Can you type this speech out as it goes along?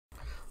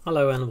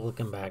Hello and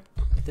welcome back.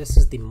 This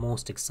is the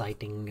most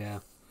exciting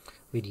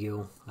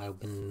video. I've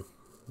been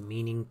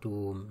meaning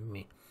to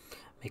make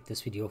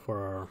this video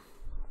for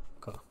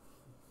a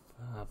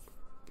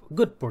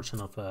good portion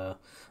of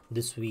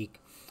this week,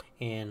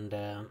 and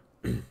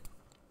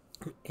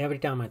every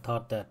time I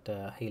thought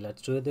that hey,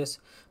 let's do this,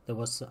 there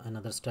was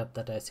another step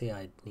that I say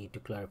I need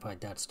to clarify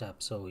that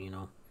step, so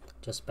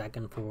just back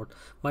and forth.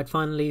 But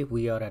finally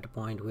we are at a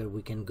point where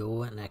we can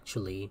go and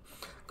actually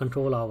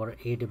control our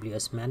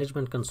AWS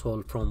management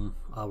console from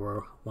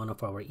one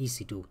of our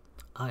EC2,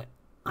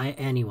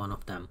 any one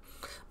of them,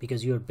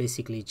 because you're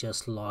basically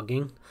just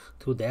logging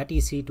through that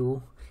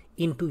EC2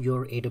 into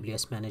your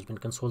AWS management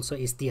console. So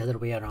it's the other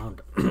way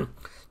around.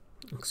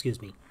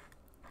 Excuse me.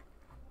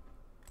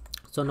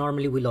 So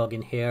normally we log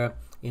in here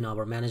in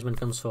our management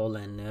console,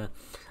 and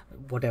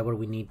whatever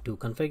we need to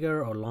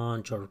configure or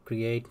launch or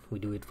create, we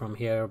do it from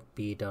here,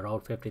 be it a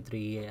Route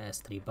 53,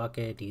 S3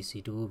 bucket,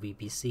 EC2,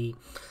 VPC,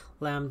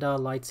 Lambda,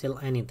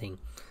 Lightsail, anything.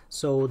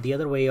 So the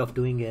other way of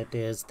doing it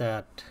is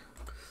that,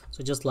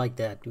 so just like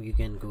that, you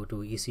can go to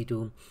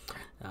EC2,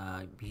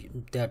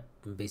 that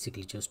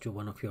basically just to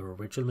one of your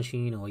virtual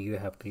machine, or you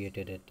have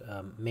created it,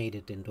 made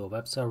it into a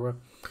web server.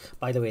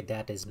 By the way,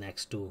 that is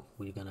next to,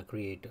 we're gonna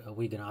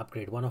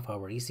upgrade one of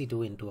our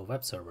EC2 into a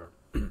web server.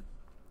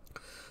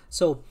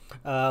 So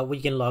we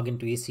can log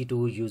into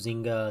EC2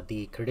 using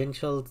the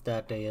credentials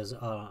that is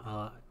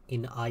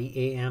in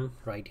IAM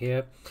right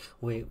here.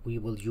 We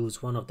will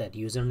use one of that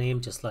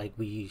username, just like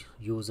we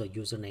use a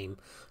username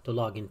to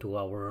log into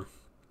our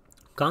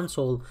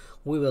console.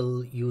 We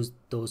will use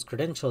those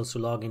credentials to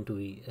log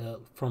into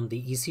from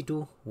the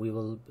EC2. We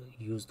will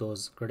use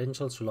those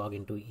credentials to log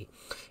into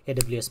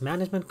AWS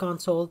management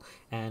console,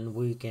 and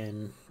we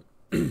can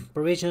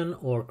provision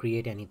or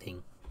create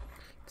anything.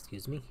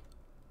 Excuse me.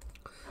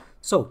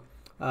 So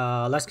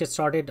let's get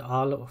started.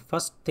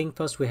 First thing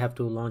first, we have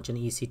to launch an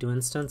EC2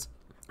 instance.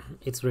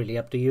 It's really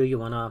up to you. You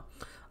wanna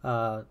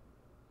the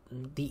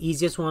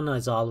easiest one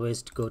is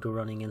always to go to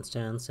running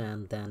instance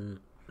and then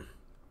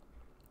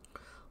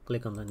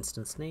click on the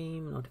instance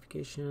name,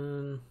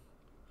 notification,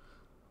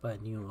 by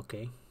new.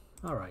 Okay,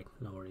 all right,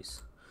 no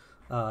worries.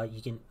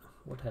 You can,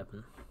 what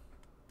happened?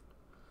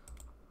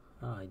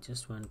 I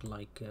just went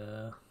like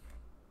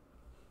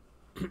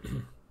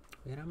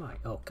where am I?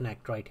 Oh,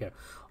 connect right here.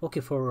 Okay,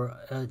 for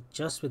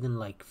just within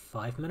like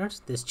 5 minutes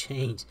this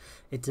changed.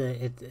 It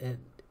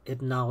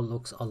now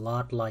looks a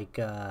lot like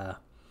this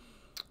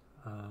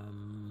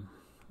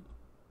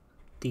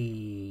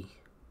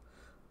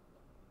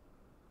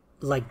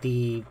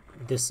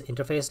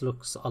interface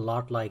looks a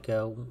lot like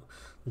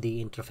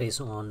the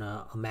interface on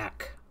a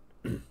Mac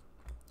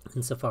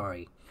in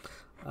Safari.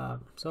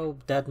 So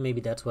that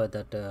that's why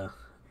that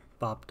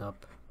popped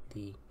up.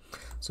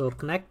 So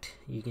connect,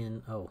 you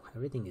can, oh,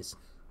 everything is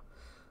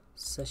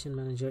session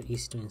manager,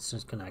 EC2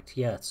 instance connect.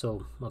 Yeah,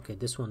 so okay,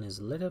 this one is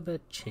a little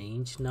bit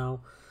changed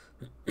now.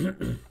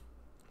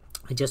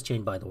 I just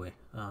changed, by the way,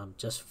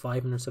 just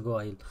 5 minutes ago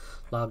I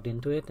logged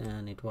into it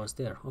and it was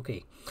there.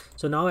 Okay,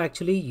 so now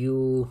actually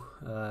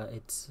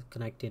it's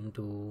connecting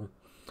to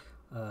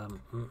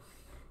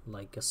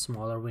like a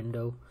smaller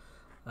window,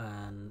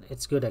 and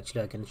it's good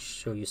actually. I can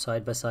show you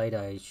side by side.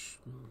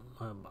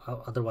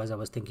 Otherwise I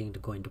was thinking to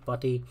go into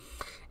putty,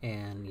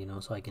 and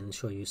so I can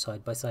show you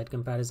side by side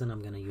comparison.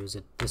 I'm gonna use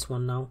this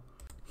one now.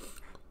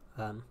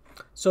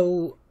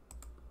 So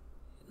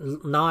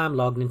now I'm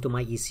logged into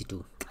my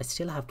EC2. I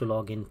still have to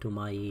log into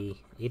my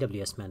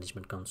AWS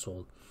management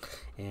console,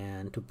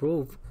 and to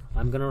prove,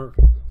 I'm gonna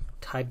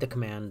type the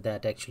command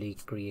that actually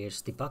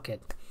creates the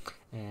bucket,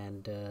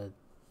 and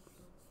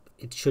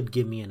it should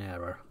give me an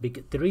error.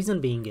 The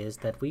reason being is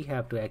that we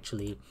have to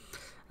actually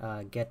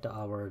get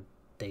our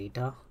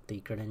data, the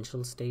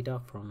credentials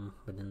data, from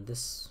within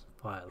this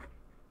file.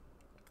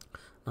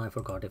 Now I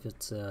forgot if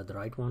it's the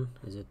right one.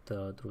 Is it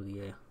through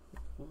the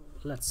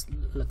let's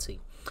see.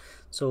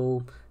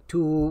 So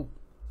to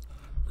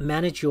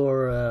manage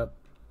your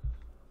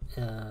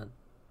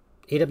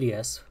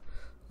AWS,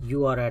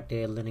 you are at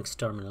a Linux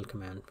terminal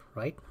command,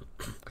 right?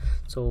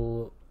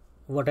 So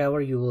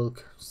whatever you will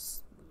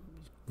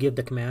give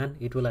the command,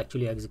 it will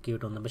actually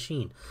execute on the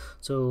machine.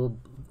 So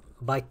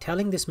by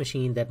telling this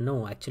machine that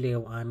no, actually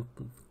I'm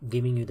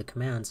giving you the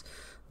commands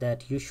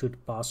that you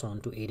should pass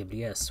on to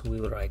AWS, we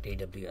will write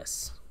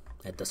AWS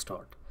at the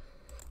start.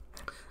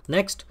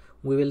 Next,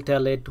 we will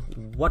tell it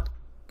what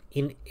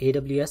in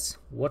AWS,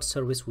 what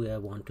service we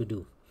want to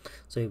do.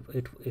 So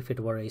if it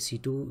were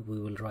EC2, we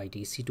will write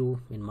EC2.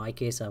 In my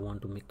case, I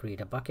want to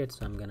create a bucket,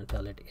 so I'm going to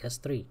tell it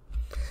S3.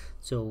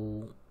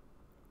 So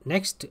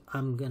next,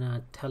 I'm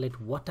gonna tell it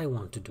what I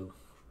want to do.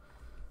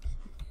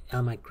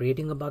 Am I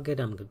creating a bucket?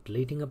 I'm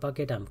deleting a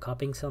bucket? I'm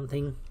copying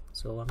something?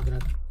 So I'm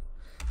gonna,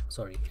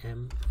 sorry,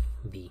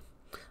 MB,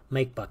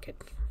 make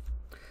bucket.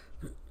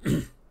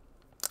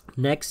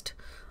 Next,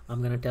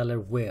 I'm gonna tell her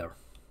where.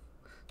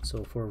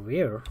 So for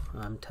where,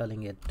 I'm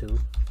telling it to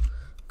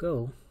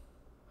go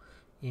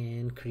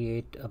and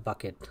create a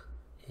bucket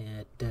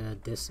at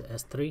this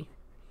S3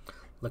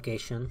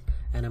 location,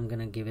 and I'm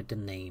gonna give it a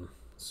name.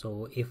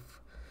 So if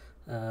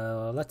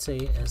let's say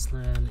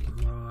Aslan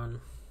Imran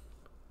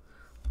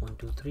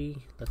 123.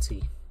 Let's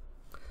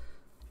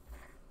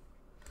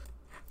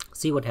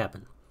see what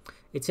happened.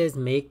 It says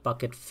make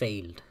bucket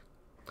failed,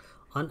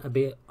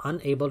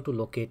 unable to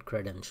locate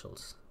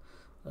credentials.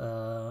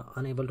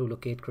 Unable to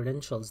locate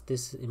credentials.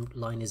 This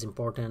line is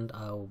important.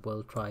 I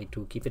will try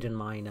to keep it in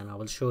mind, and I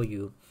will show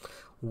you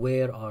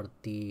where are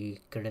the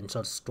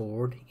credentials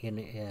stored in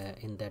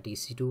that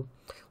EC2,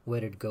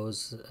 where it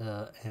goes,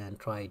 and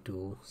try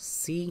to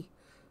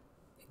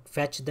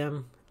fetch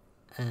them,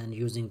 and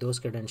using those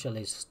credentials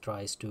it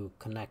tries to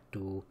connect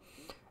to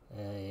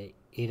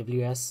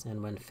AWS,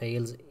 and when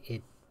fails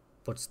it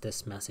puts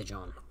this message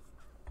on.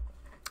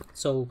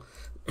 So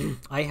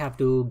I have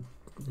to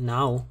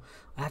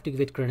give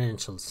it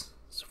credentials.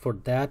 So for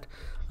that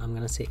I'm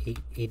gonna say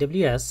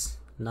AWS.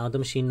 Now the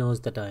machine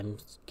knows that I'm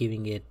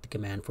giving it the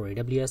command for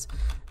AWS,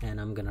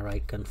 and I'm gonna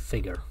write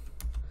configure.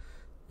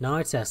 Now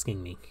it's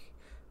asking me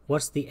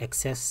what's the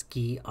access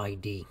key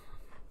ID.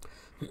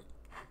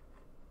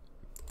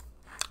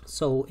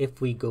 So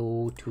if we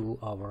go to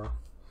our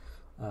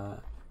where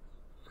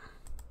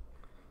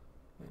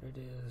it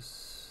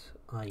is,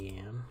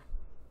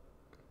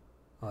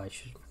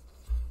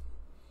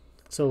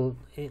 so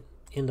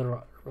in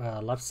the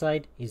left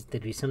side is the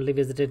recently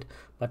visited,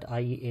 but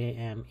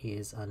IAM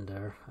is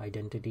under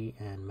identity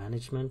and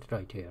management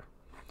right here.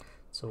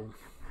 So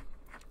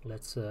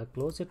let's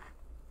close it.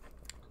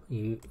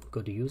 You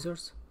go to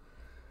users,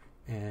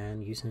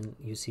 and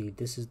you see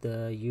this is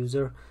the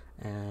user,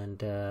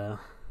 and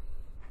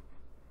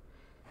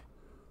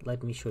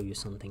let me show you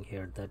something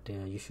here that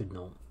you should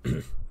know.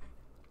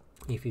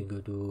 If you go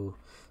to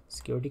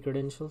security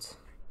credentials,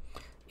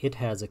 it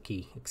has a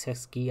key,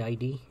 access key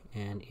ID,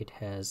 and it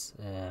has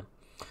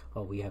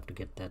oh, we have to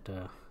get that.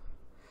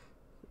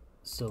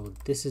 So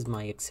this is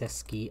my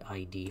access key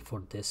ID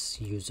for this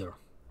user,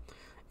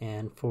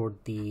 and for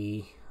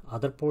the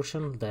other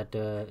portion that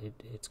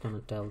it's gonna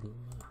tell,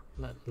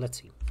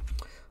 let's see.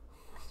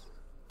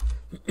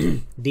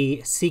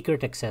 The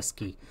secret access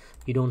key,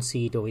 you don't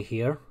see it over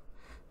here.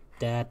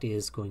 That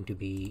is going to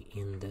be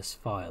in this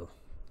file,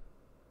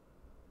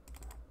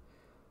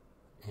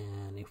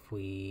 and if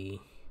we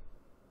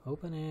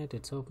open it,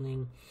 it's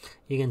opening.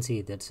 You can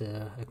see that's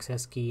a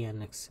access key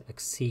and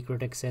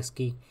secret access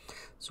key.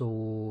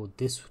 So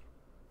this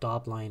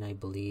top line I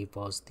believe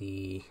was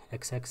the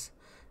XX,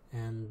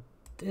 and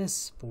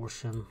this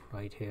portion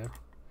right here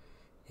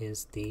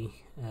is the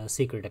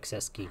secret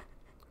access key.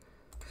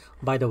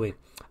 By the way,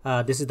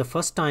 this is the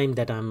first time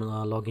that I'm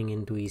logging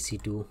into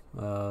EC2,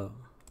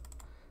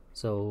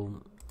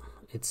 so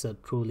it's a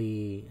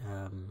truly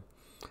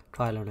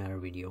trial and error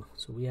video.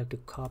 So we have to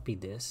copy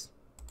this.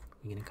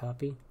 We're gonna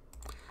copy,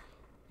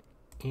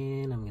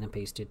 and I'm gonna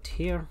paste it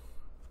here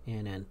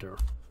and enter.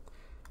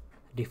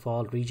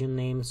 Default region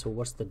name. So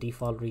what's the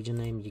default region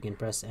name? You can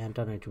press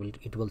enter and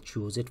it will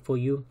choose it for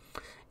you,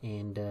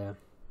 and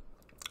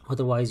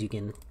otherwise you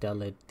can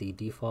tell it the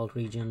default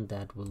region.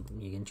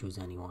 You can choose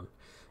anyone.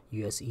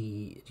 US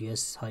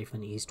East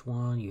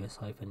 1, US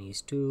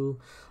East 2.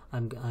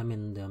 I'm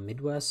in the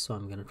Midwest, so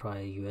I'm gonna try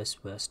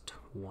US West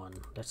 1.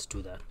 Let's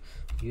do that.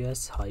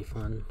 US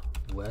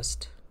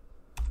West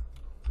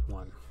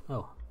 1.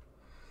 Oh,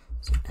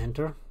 so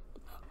enter.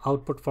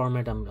 Output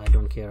format, I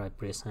don't care. I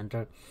press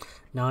enter.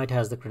 Now it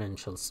has the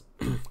credentials.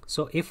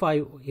 So if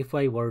I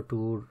were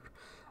to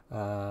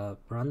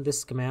run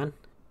this command,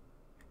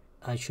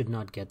 I should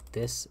not get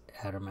this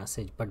error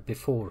message. But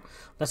before,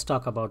 let's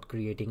talk about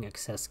creating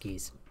access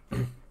keys.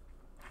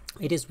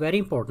 It is very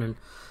important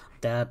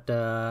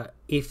that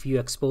if you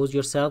expose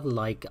yourself,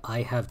 like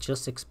I have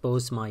just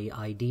exposed my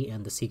ID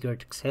and the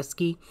secret access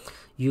key,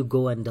 you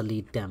go and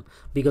delete them.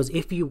 Because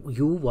if you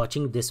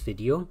watching this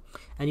video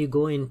and you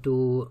go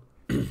into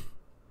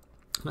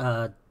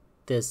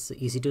this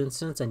EC2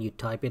 instance and you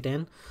type it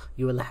in,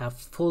 you will have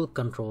full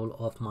control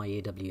of my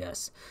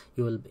AWS.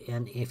 You will,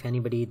 and if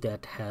anybody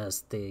that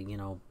has the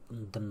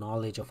the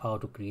knowledge of how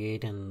to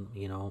create and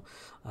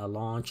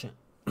launch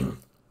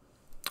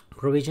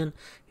provision,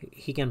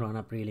 he can run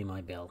up really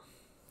my bill.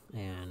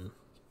 And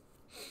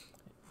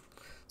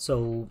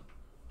so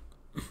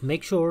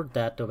make sure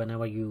that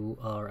whenever you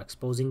are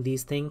exposing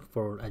these things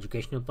for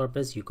educational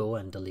purpose, you go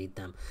and delete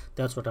them.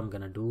 That's what I'm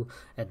gonna do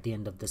at the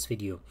end of this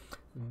video.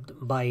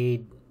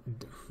 By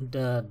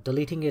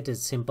deleting it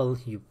is simple.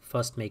 You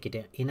first make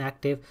it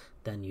inactive,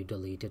 then you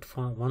delete it.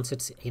 Once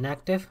it's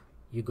inactive,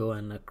 you go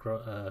and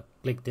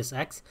click this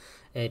X,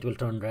 it will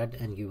turn red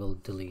and you will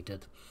delete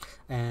it.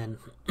 And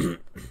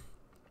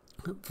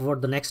for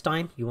the next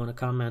time you want to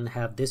come and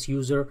have this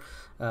user,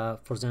 for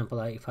example,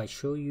 if I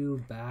show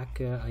you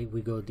back,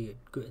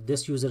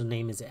 this user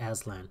name is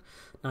Aslan.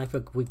 Now if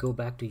we go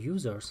back to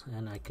users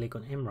and I click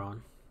on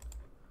Imran,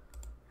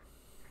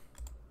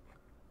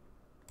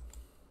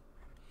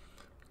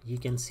 you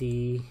can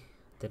see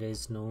there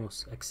is no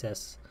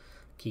access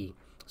key,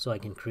 so I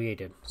can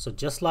create it. So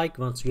just like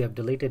once you have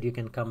deleted, you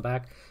can come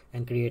back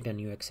and create a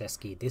new access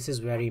key. This is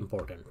very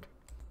important.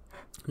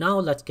 Now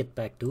let's get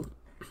back to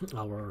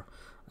our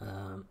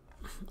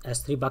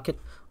S3 bucket.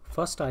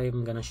 first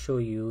I'm gonna show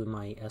you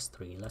my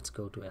S3. Let's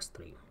go to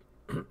S3.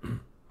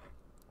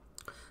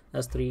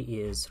 S3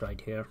 is right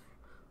here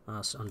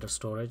under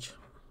storage.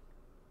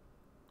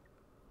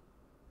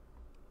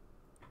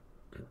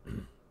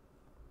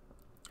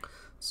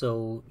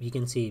 So you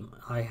can see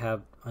I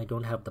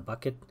don't have the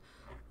bucket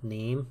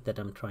name that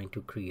I'm trying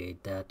to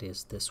create. That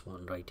is this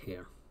one right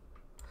here.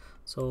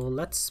 So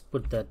let's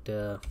put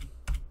that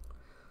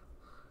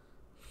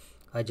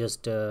I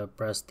just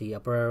press the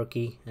upper arrow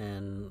key,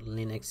 and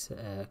Linux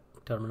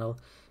terminal,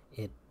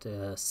 it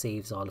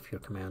saves all of your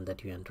command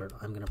that you entered.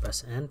 I'm gonna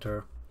press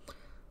enter,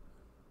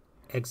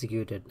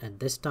 execute it, and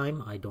this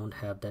time I don't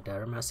have that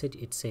error message.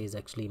 It says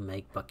actually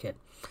make bucket.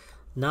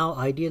 Now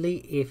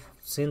ideally,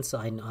 since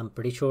I'm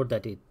pretty sure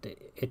that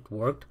it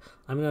worked,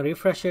 I'm gonna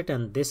refresh it,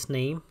 and this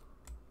name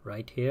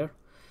right here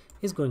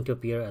is going to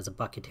appear as a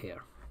bucket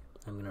here.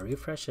 I'm gonna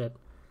refresh it,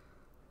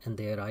 and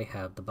there I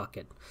have the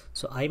bucket.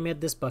 So I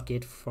made this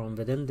bucket from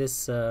within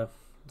this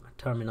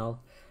terminal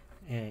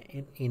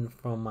in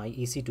from my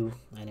EC2,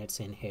 and it's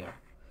in here.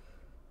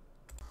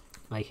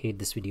 I hate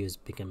this video is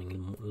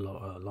becoming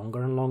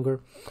longer and longer,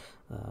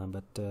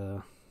 but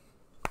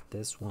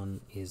this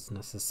one is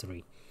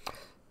necessary.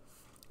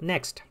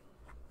 Next,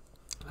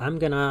 I'm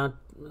gonna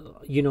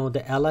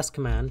the ls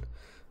command.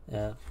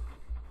 Let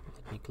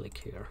me click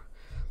here.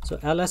 So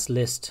ls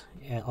list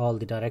all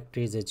the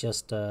directories is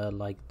just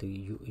like the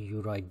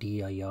you write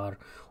dir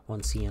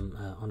on cm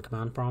on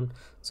command prompt.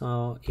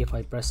 So if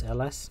I press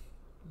ls,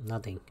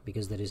 nothing,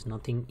 because there is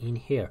nothing in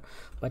here.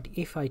 But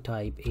if I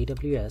type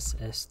aws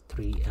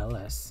s3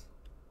 ls,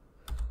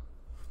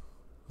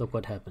 look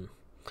what happened.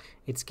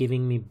 It's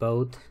giving me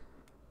both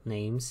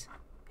names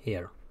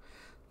here.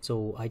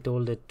 So I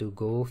told it to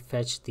go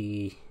fetch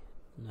the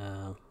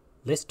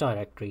list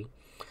directory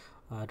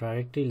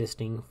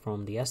listing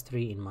from the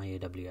S3 in my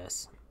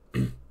AWS.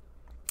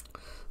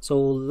 So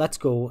let's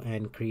go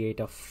and create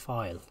a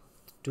file.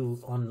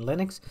 On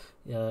Linux,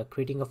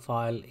 creating a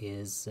file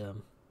is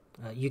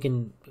you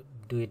can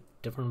do it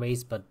different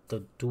ways, but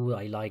the two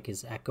I like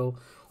is Echo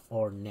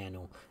or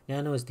Nano.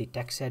 Nano is the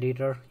text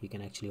editor. You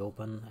can actually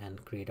open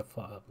and create a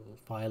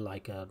file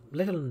like a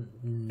little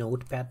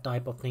notepad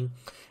type of thing.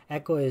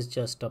 Echo is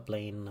just a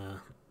plain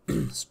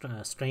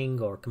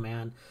string or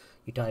command.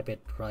 You type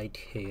it right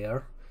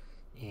here,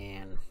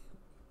 and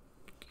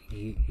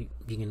you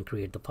can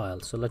create the file.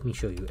 So let me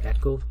show you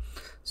Echo.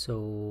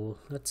 So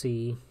let's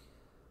see.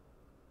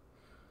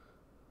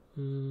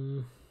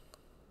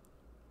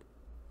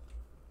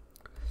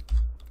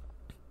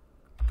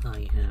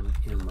 I am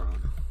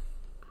Imran,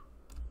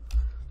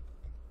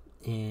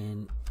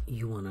 and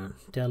you want to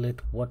tell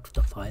it what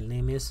the file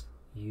name is.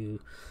 You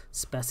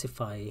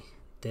specify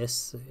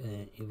this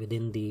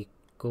within the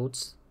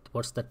quotes,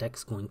 what's the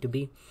text going to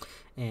be,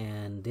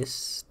 and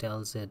this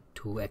tells it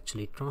to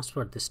actually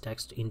transfer this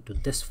text into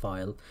this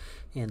file,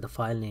 and the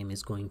file name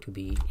is going to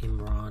be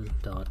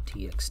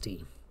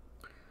imran.txt,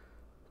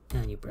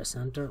 and you press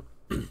enter.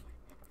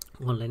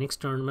 On Linux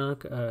terminal,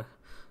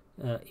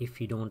 if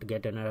you don't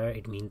get an error,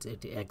 it means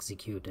it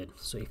executed.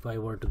 So if I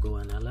were to go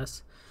on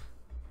ls,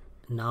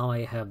 now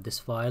I have this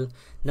file.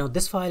 Now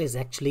this file is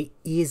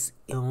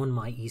on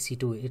my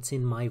EC2. It's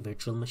in my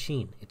virtual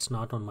machine. It's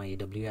not on my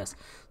AWS.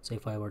 So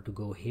if I were to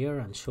go here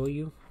and show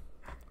you,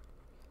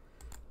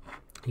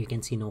 you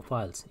can see no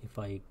files. If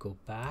I go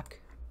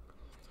back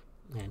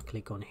and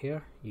click on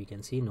here, you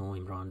can see no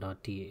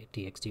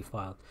imran.txt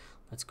file.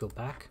 Let's go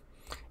back,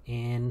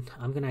 and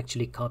I'm gonna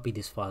actually copy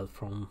this file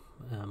from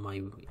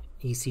my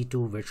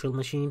EC2 virtual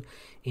machine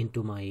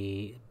into my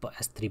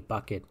S3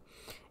 bucket,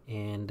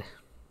 and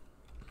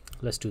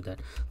let's do that.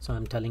 So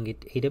I'm telling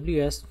it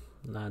AWS,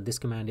 this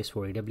command is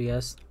for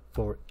AWS.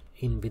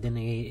 Within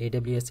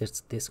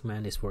AWS, this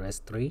command is for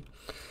S3.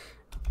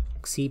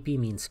 CP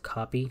means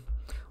copy.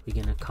 We're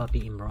gonna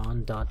copy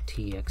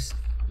imran.txt.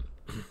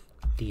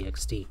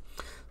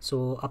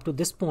 So up to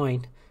this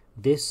point,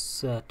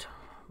 this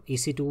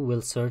EC2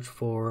 will search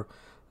for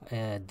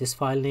this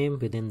file name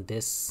within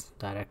this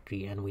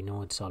directory, and we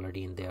know it's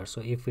already in there.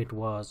 So if it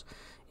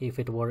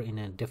were in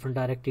a different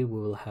directory, we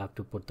will have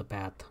to put the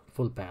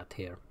full path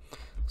here.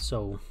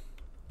 So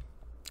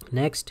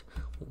next,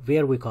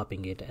 where are we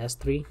copying it?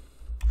 S3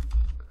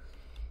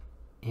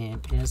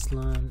 and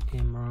Aslan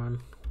Imran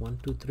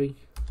 123.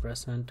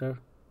 Press enter,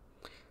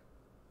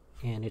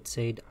 and it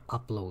said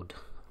upload.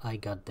 I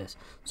got this.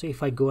 So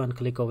if I go and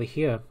click over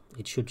here,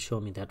 it should show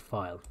me that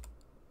file.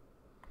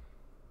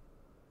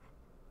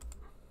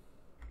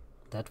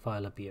 That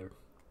file appeared.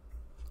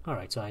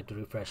 Alright, so I had to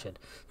refresh it.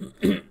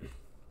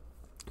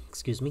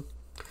 Excuse me.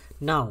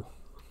 Now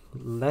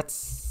let's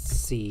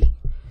see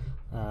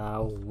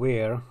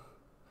where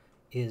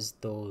is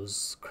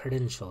those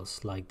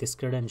credentials, like this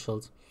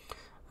credentials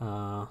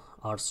are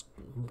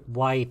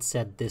why it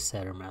said this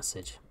error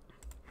message.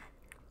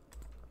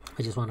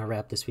 I just want to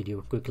wrap this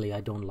video quickly.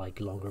 I don't like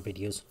longer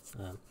videos.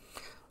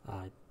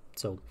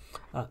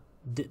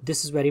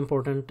 This is very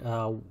important,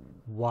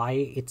 why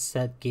it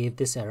gave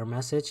this error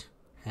message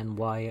and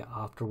why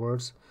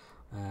afterwards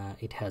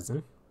it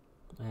hasn't.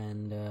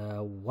 And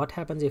what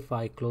happens if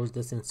I close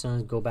this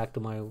instance, go back to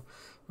my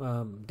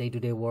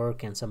day-to-day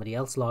work, and somebody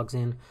else logs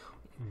in,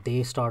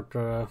 they start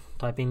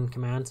typing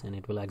commands and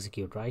it will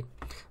execute, right?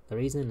 The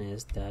reason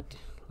is that,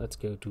 let's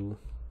go to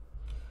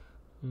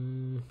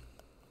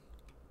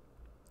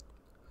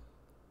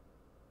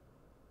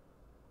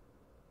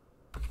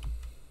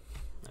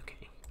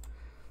okay.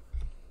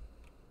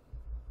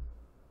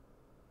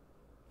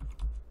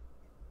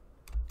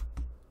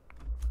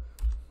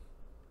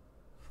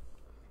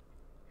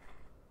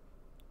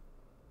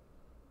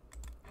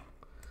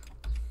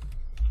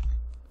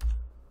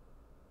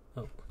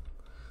 Oh,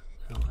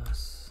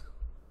 ls.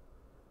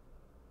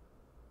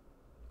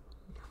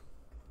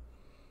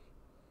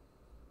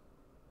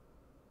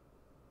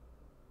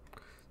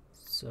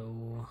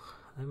 So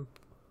I'm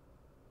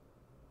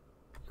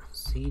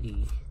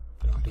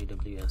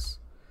cd.aws.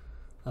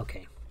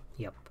 Okay,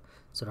 yep.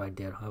 So right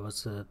there, I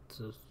was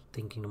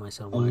thinking to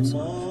myself, why it's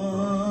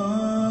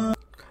not.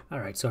 All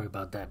right, sorry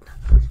about that.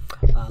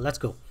 Let's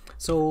go.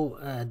 So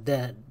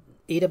the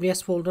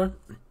AWS folder,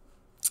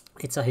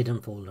 it's a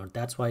hidden folder.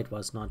 That's why it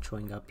was not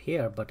showing up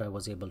here, but I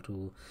was able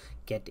to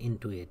get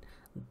into it.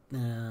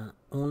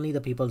 Only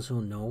the people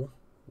who know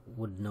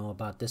would know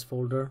about this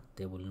folder.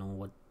 They will know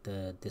what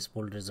this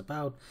folder is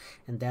about,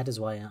 and that is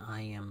why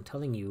I am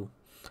telling you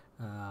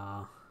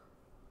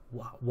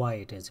why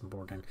it is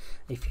important.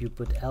 If you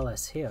put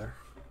ls here,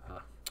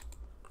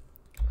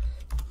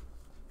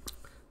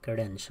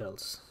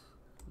 credentials,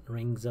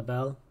 rings a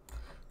bell,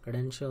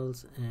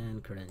 credentials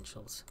and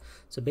credentials.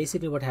 So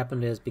basically what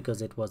happened is,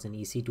 because it was an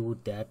EC2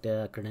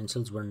 that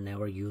credentials were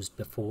never used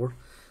before,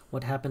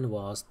 what happened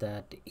was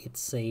that it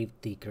saved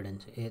the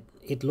credential.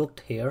 It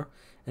looked here,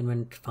 and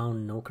when it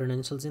found no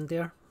credentials in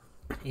there,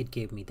 it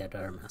gave me that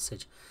error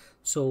message.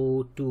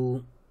 So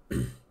to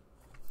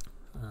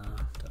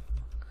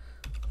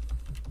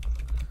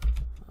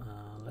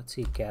let's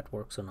see, cat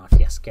works or not.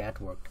 Yes, cat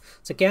worked.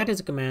 So cat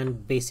is a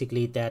command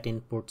basically that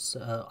inputs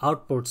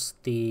outputs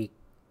the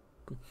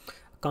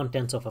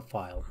contents of a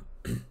file.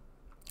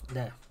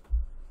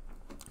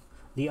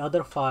 The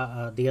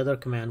other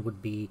command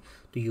would be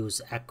to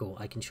use echo.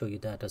 I can show you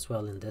that as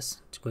well in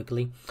this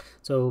quickly.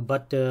 So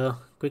but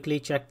quickly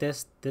check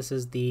this. This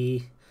is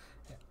the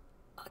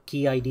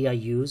key ID I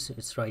use.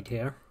 It's right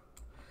here,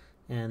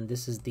 and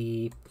this is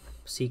the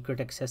secret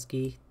access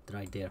key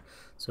right there.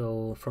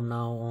 So from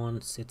now on,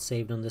 it's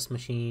saved on this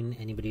machine.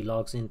 Anybody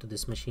logs into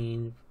this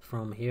machine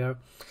from here,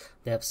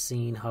 they have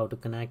seen how to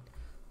connect,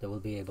 they will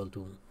be able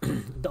to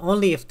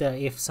only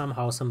if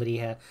somehow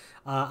somebody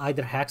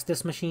either hacks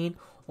this machine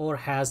or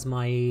has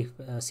my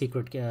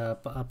secret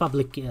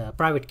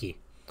private key.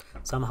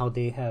 Somehow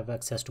they have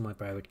access to my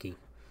private key.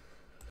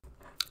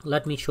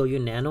 Let me show you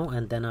nano,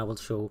 and then I will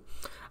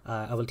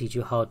teach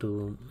you how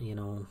to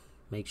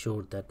make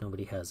sure that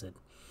nobody has it.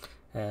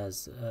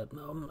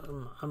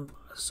 I'm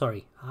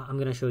sorry, I'm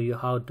gonna show you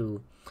how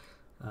to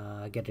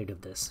get rid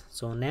of this.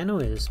 So nano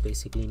is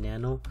basically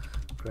nano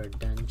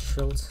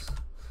credentials.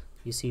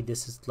 You see,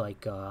 this is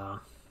like the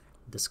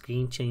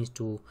screen changed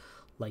to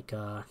like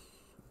a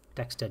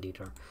text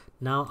editor.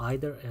 Now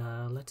either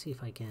let's see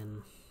if I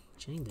can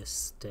change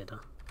this data.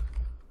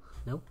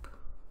 Nope.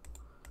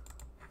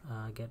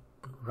 Get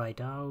write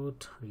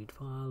out, read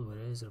file, where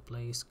is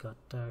replace, cut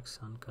text,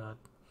 uncut,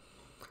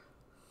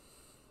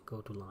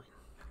 go to line.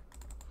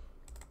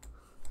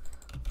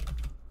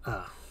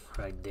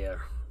 Right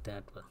there,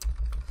 that one.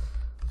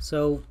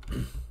 So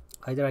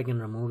either I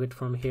can remove it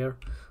from here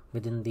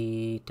within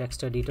the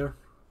text editor,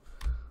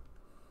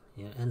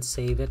 yeah, and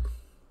save it.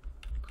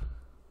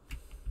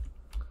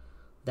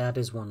 That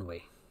is one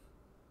way.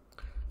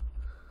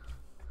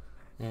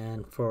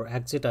 And for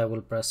exit, I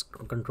will press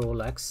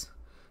Control X.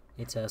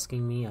 It's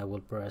asking me, I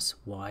will press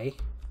Y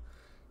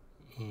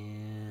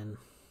and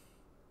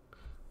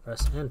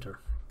press enter.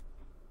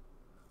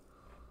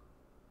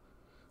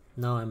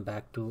 Now I'm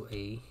back to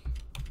a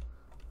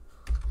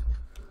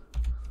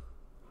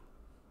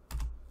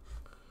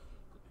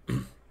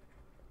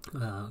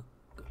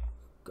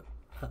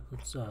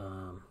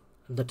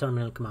the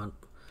terminal command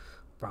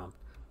prompt.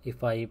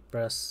 If I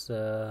press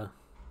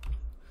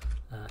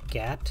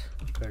cat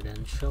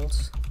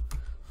credentials,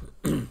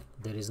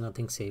 there is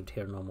nothing saved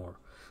here no more.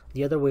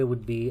 The other way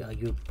would be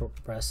you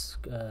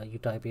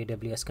type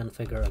AWS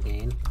configure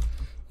again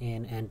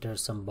and enter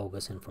some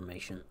bogus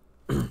information.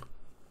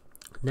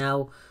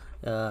 Now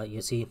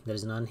you see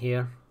there's none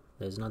here,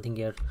 there's nothing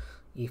here.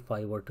 If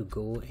I were to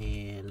go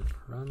and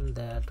run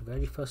that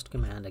very first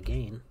command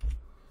again,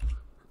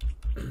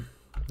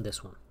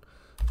 this one,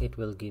 it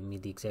will give me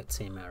the exact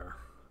same error.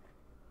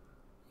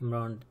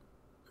 Imran,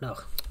 no,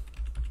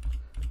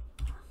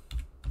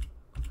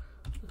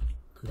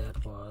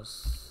 that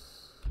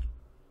was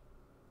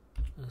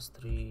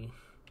S3.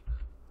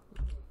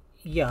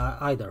 Yeah,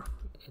 either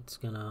it's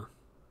gonna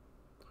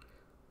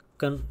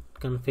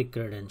config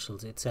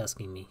credentials. It's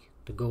asking me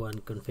to go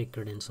and config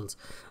credentials.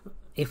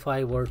 If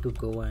I were to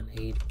go and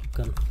add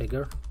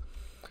configure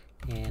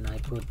and I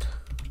put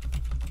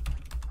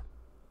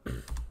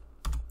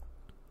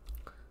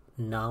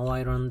now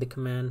I run the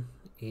command,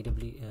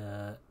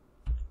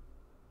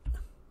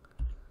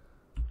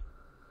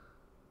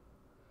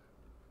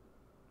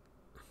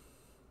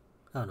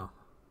 oh no,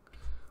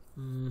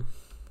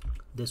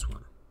 this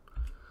one.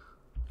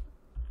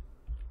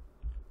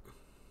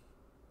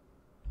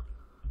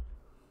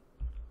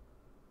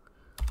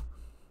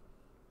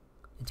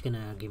 It's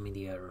gonna give me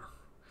the error.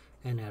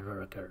 An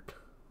error occurred,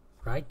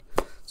 right?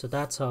 So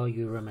that's how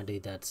you remedy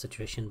that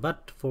situation.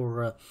 But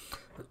for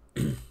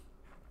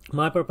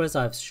my purpose,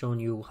 I've shown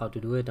you how to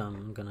do it.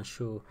 I'm gonna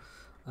show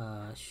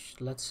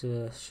let's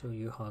show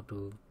you how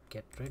to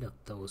get rid of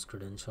those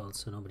credentials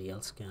so nobody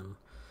else can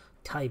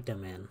type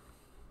them in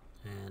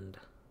and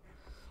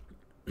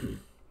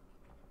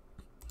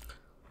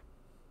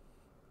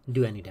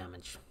do any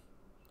damage.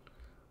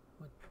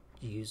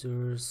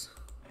 Users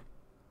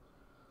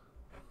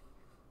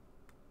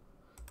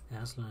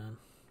Aslan.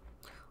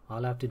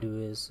 All I have to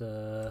do is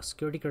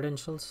security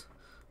credentials.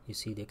 You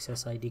see the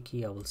access ID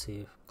key. I will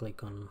say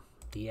click on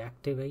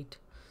deactivate.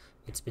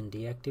 It's been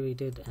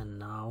deactivated, and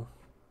now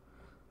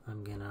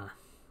I'm gonna,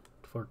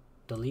 for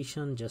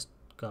deletion, just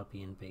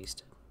copy and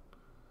paste it.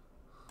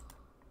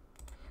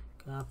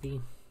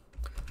 Copy,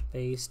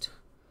 paste,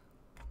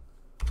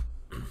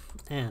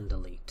 and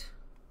delete,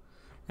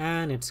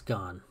 and it's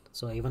gone.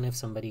 So even if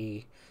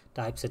somebody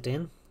types it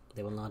in,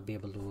 they will not be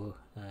able to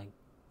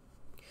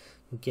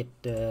get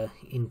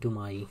into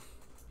my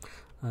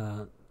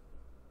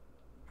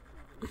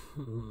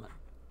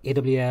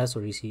AWS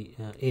or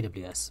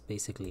AWS.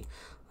 Basically,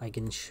 I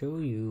can show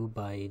you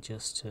by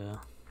just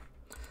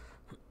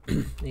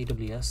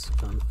AWS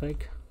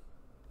config,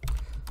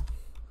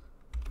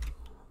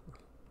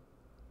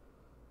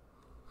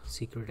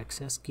 secret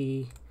access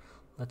key.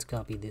 Let's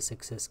copy this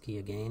access key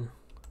again.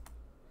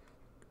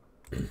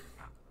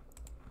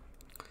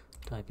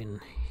 Type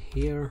in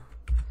here,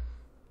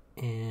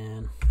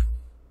 and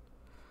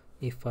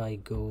if I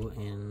go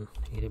in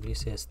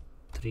AWS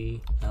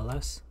S3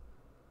 LS,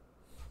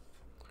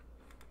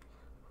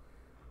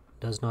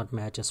 does not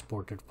match a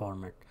supported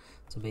format.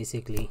 So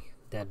basically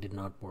that did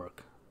not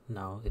work.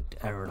 Now it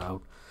errored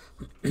out.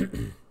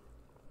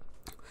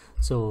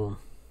 So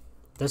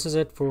this is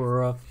it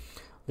for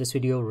this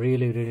video.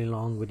 Really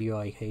long video.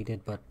 I hate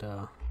it, but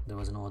there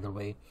was no other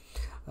way.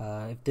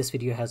 If this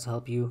video has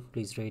helped you,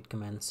 please rate,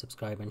 comment,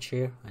 subscribe, and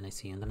share, and I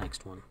see you in the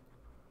next one.